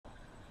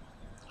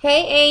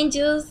Hey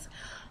angels,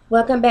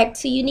 welcome back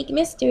to Unique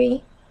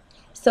Mystery.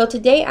 So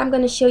today I'm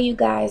going to show you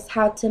guys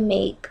how to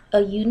make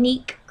a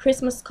unique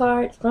Christmas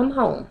card from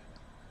home.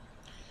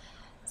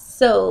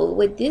 So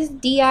with this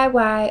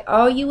DIY,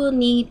 all you will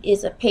need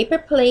is a paper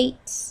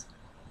plate,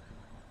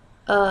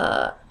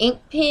 ink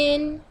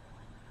pen,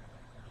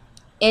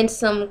 and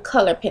some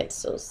color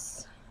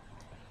pencils.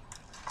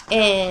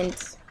 And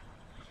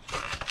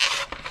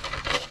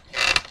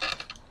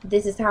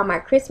this is how my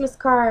Christmas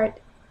card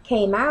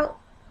came out.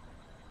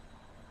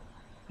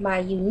 My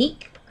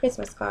unique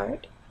Christmas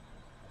card.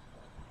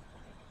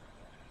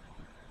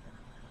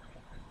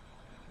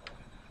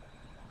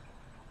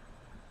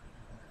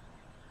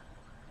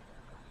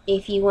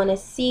 If you want to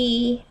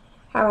see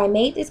how I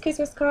made this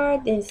Christmas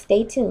card, then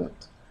stay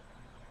tuned.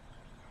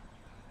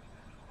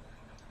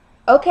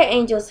 Okay,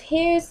 angels,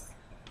 here's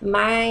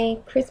my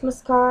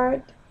Christmas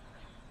card.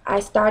 I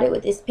started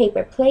with this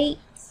paper plate.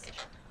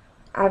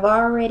 I've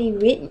already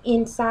written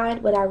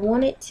inside what I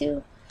wanted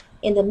to.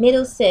 In the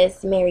middle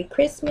says Merry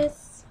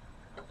Christmas.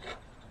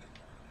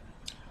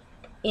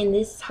 In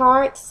this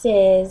heart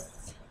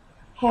says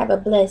have a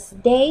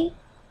blessed day.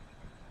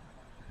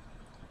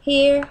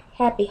 Here,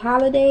 happy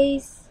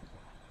holidays.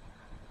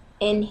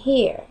 And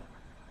here,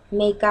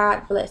 may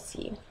God bless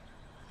you.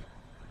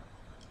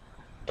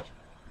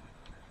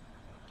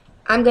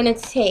 I'm going to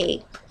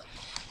take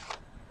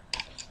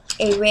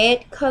a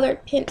red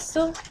colored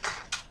pencil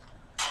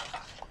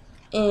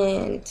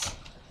and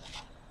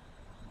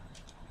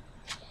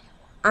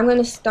I'm going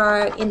to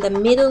start in the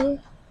middle.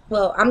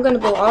 Well, I'm going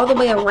to go all the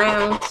way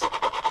around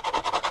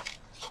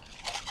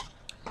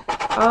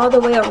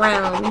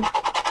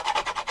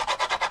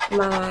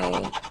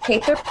my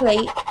paper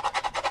plate,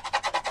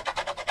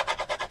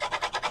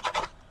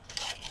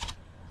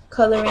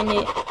 coloring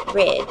it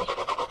red.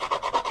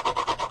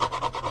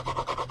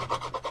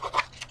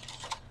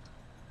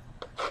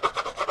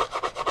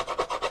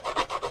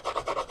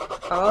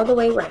 All the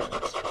way around.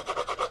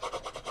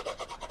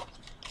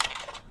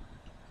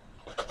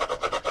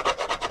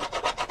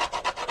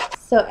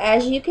 So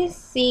as you can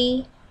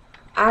see,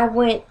 I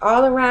went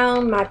all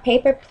around my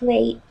paper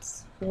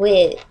plates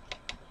with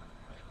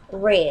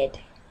red.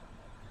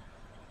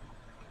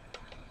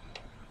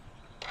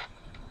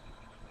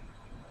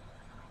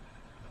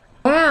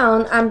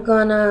 Now I'm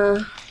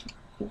gonna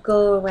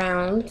go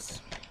around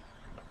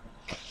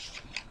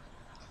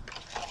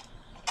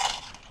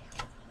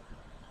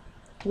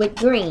with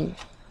green.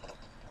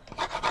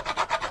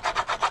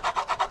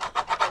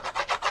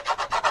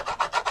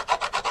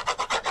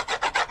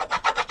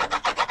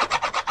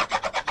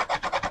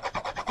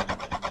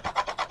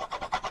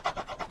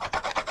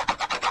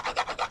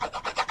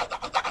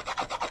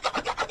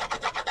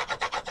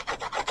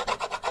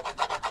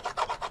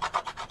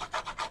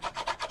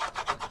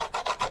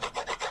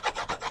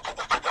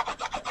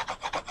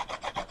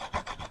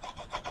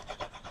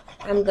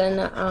 I'm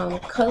gonna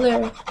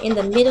color in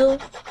the middle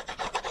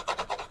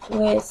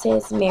where it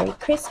says Merry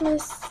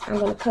Christmas. I'm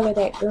gonna color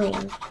that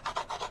green.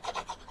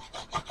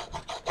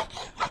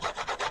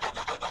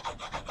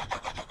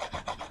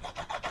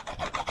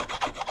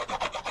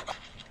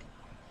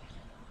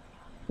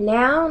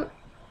 Now,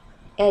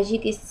 as you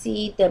can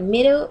see, the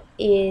middle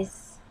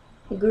is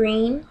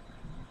green.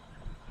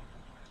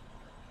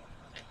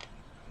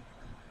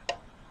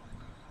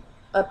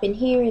 Up in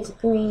here is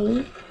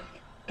green.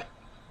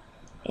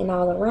 And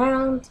all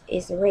around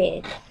is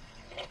red.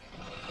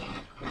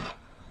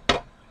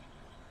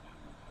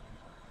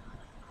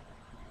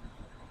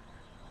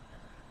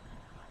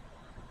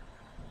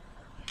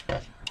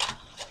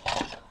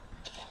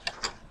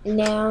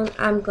 Now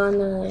I'm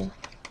gonna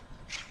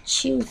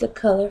choose a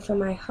color for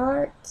my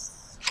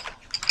hearts,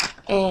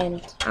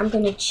 and I'm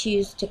gonna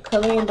choose to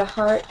color in the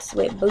hearts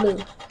with blue.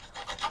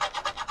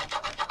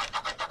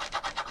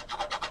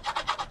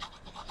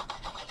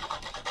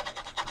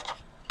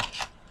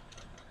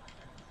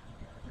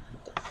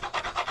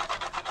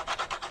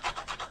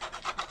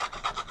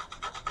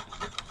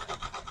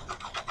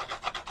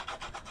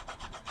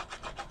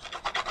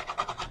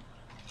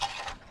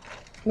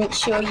 Make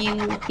sure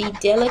you be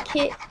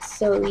delicate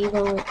so you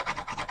won't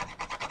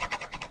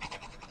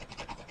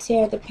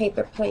tear the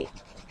paper plate.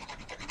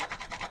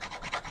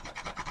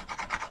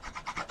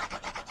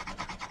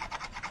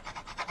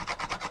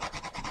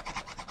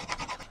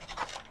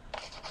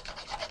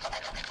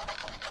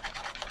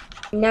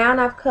 Now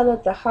I've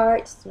colored the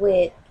hearts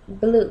with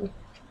blue.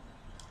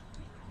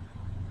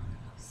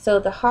 So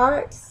the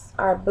hearts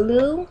are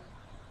blue.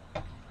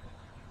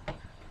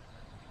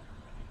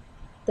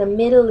 The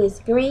middle is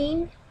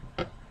green.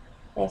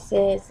 That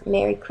says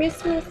Merry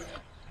Christmas,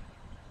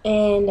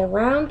 and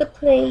around the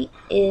plate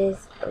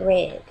is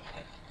red.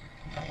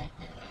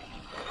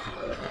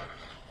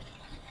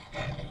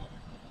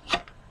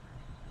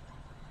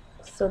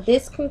 So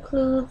this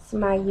concludes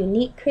my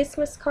unique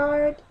Christmas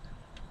card.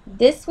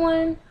 This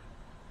one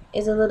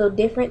is a little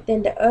different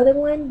than the other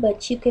one,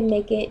 but you can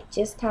make it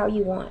just how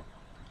you want.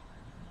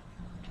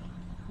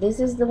 This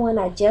is the one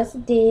I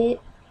just did,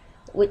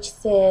 which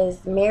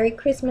says Merry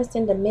Christmas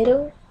in the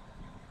middle,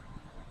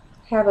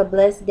 Have a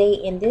blessed day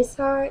in this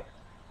heart.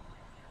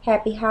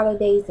 Happy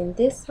holidays in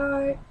this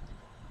heart.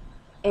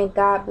 And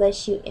God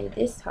bless you in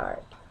this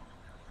heart.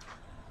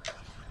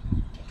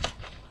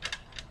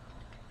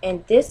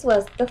 And this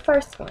was the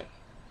first one.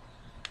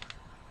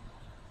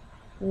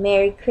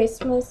 Merry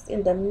Christmas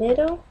in the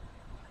middle.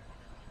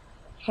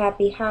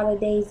 Happy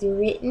holidays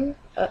written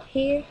up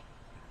here.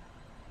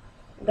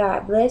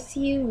 God bless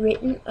you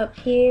written up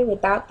here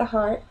without the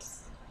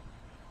hearts.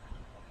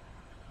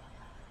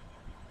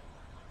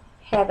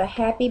 Have a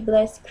happy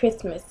blessed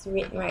Christmas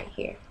written right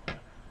here.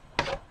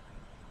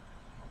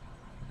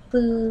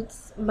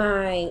 Includes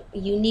my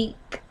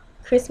unique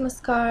Christmas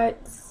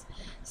cards.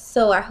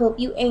 So I hope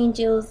you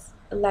angels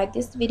like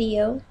this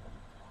video.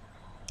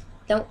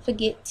 Don't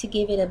forget to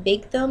give it a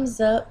big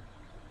thumbs up,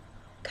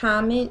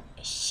 comment,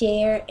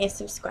 share, and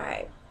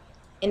subscribe.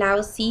 And I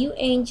will see you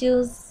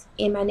angels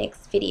in my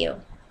next video.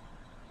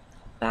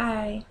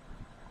 Bye.